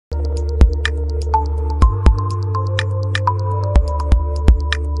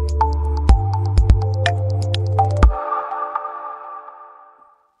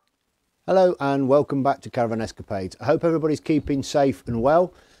Hello and welcome back to Caravan Escapades. I hope everybody's keeping safe and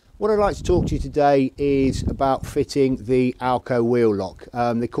well. What I'd like to talk to you today is about fitting the Alko wheel lock.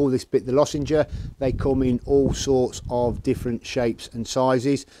 They call this bit the lozenger. They come in all sorts of different shapes and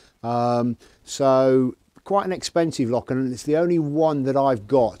sizes. So quite an expensive lock, and it's the only one that I've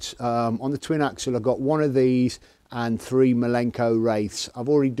got. On the twin axle I've got one of these and 3 Malenko wraiths. I've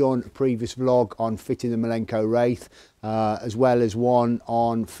already done a previous vlog on fitting the Malenko wraith, as well as one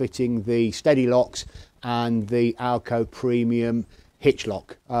on fitting the steady locks and the Alko premium hitch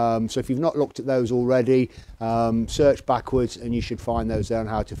lock. So if you've not looked at those already, search backwards and you should find those there on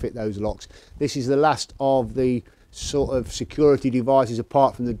how to fit those locks. This is the last of the sort of security devices,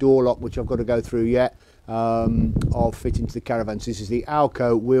 apart from the door lock, which I've got to go through yet, of fitting to the caravan. So this is the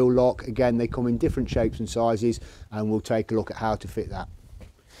Alko wheel lock. Again, they come in different shapes and sizes, and we'll take a look at how to fit that.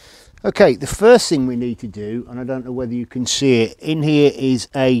 Okay, the first thing we need to do, and I don't know whether you can see it, in here is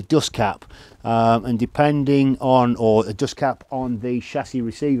a dust cap, and depending on, or a dust cap on the chassis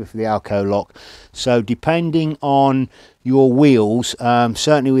receiver for the Alko lock. So depending on your wheels,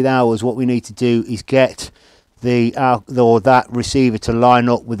 certainly with ours, what we need to do is get that receiver to line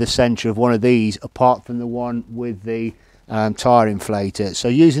up with the centre of one of these, apart from the one with the tyre inflator. So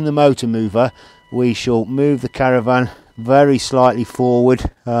using the motor mover, we shall move the caravan very slightly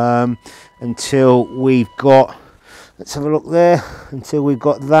forward until we've got, let's have a look there, until we've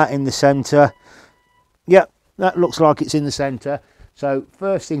got that in the centre. Yep, that looks like it's in the centre. So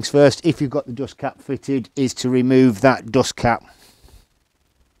first things first, if you've got the dust cap fitted, is to remove that dust cap.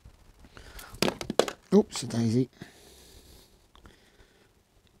 Oops, a daisy.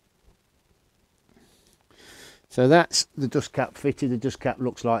 So that's the dust cap fitted. The dust cap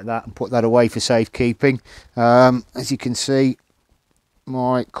looks like that, and put that away for safekeeping. As you can see,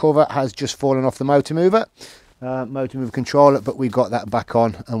 my cover has just fallen off the motor mover controller, but we've got that back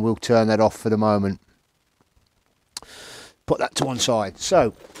on, and we'll turn that off for the moment. Put that to one side.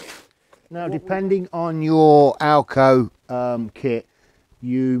 So now, depending on your Alko kit,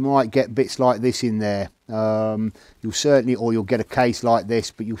 you might get bits like this in there. You'll certainly, or you'll get a case like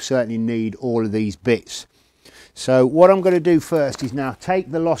this, but you'll certainly need all of these bits. So what I'm going to do first is now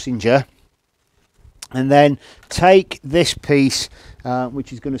take the lozenger, and then take this piece,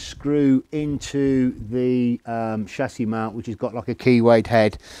 which is going to screw into the chassis mount, which has got like a keyway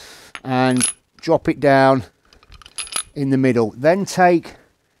head, and drop it down in the middle. Then take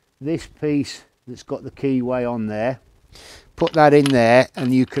this piece that's got the keyway on there, put that in there,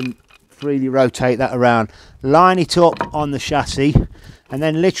 and you can freely rotate that around. Line it up on the chassis, and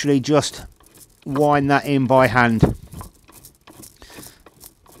then literally just wind that in by hand.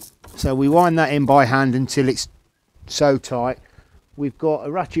 So we wind that in by hand until it's so tight. We've got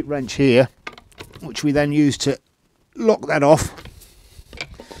a ratchet wrench here, which we then use to lock that off,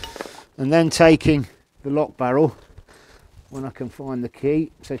 and then taking the lock barrel, when I can find the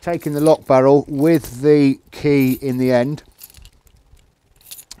key, so taking the lock barrel with the key in the end,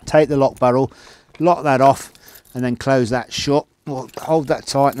 take the lock barrel, lock that off, and then close that shut, or hold that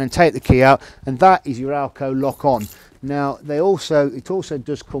tight, and then take the key out, and that is your Alko lock on. Now it also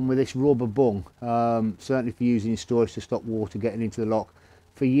does come with this rubber bung, certainly for using in storage to stop water getting into the lock.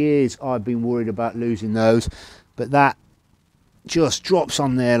 For years I've been worried about losing those, but that just drops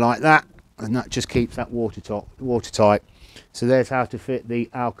on there like that, and that just keeps that watertight. So there's how to fit the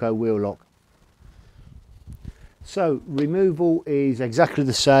Alko wheel lock. So removal is exactly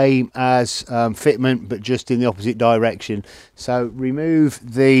the same as fitment, but just in the opposite direction. So remove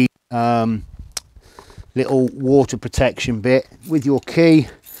the little water protection bit with your key.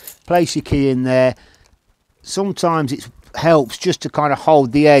 Place your key in there. Sometimes it helps just to kind of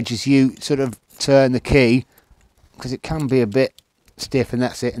hold the edge as you sort of turn the key, because it can be a bit stiff, and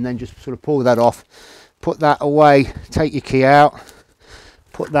that's it. And then just sort of pull that off, put that away, take your key out,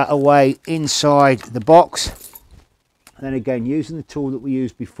 put that away inside the box. Then again, using the tool that we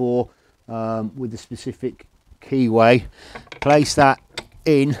used before with the specific keyway, place that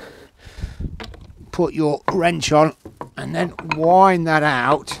in, put your wrench on, and then wind that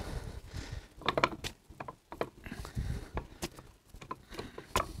out.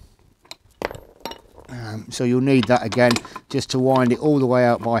 So you'll need that again, just to wind it all the way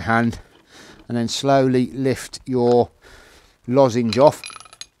out by hand, and then slowly lift your lozenge off.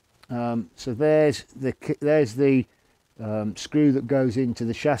 So there's the screw that goes into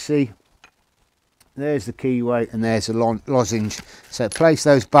the chassis, there's the keyway, and there's the lozenge. So place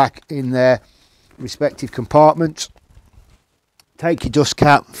those back in their respective compartments. Take your dust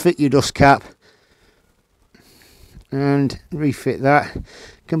cap, fit your dust cap, and refit that.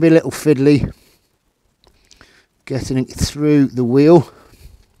 Can be a little fiddly getting it through the wheel.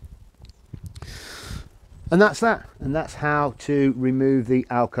 And that's that, and that's how to remove the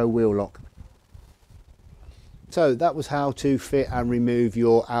Alko wheel lock. So that was how to fit and remove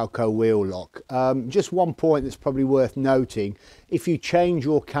your Alko wheel lock. Just one point that's probably worth noting: if you change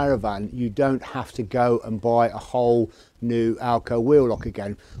your caravan, you don't have to go and buy a whole new Alko wheel lock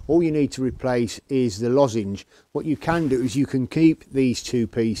again. All you need to replace is the lozenge. What you can do is you can keep these two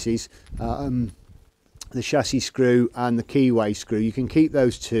pieces, the chassis screw and the keyway screw. You can keep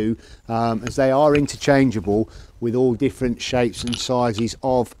those two, as they are interchangeable with all different shapes and sizes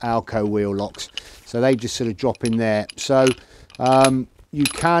of Alko wheel locks, so they just sort of drop in there. So you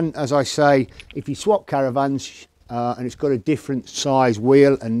can, as I say, if you swap caravans and it's got a different size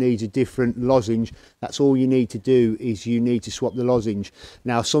wheel and needs a different lozenge, that's all you need to do, is you need to swap the lozenge.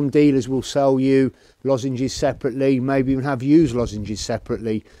 Now some dealers will sell you lozenges separately, maybe even have used lozenges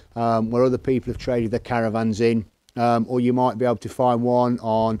separately, where other people have traded their caravans in, or you might be able to find one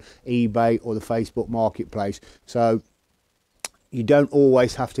on eBay or the Facebook marketplace. So you don't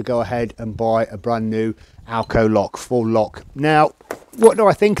always have to go ahead and buy a brand new Alko lock, full lock. Now, what do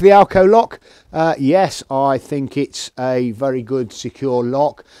I think of the Alko lock? Yes, I think it's a very good secure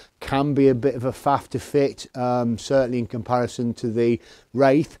lock. Can be a bit of a faff to fit, certainly in comparison to the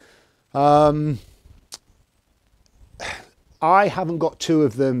Wraith. I haven't got two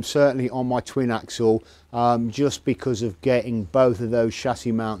of them, certainly on my twin axle, just because of getting both of those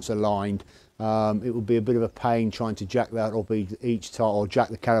chassis mounts aligned. It would be a bit of a pain trying to jack that up each time, or jack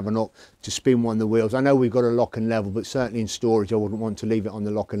the caravan up to spin one of the wheels. I know we've got a lock and level, but certainly in storage I wouldn't want to leave it on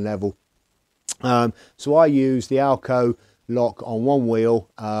the lock and level. So I use the Alko lock on one wheel,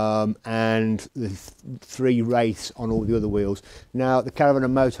 and the three Wraiths on all the other wheels. Now the Caravan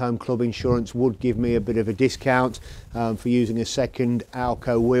and Motorhome Club insurance would give me a bit of a discount for using a second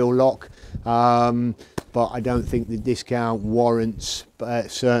Alko wheel lock, but I don't think the discount warrants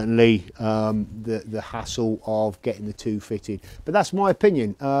certainly the hassle of getting the two fitted. But that's my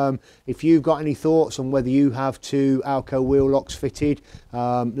opinion. If you've got any thoughts on whether you have two Alko wheel locks fitted,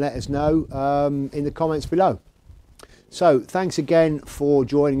 let us know in the comments below. So thanks again for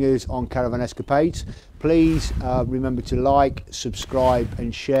joining us on Caravan Escapades. Please remember to like, subscribe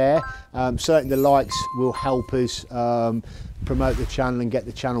and share. Certainly the likes will help us promote the channel and get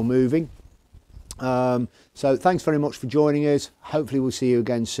the channel moving. So thanks very much for joining us. Hopefully we'll see you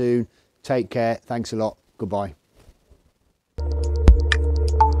again soon. Take care. Thanks a lot. Goodbye.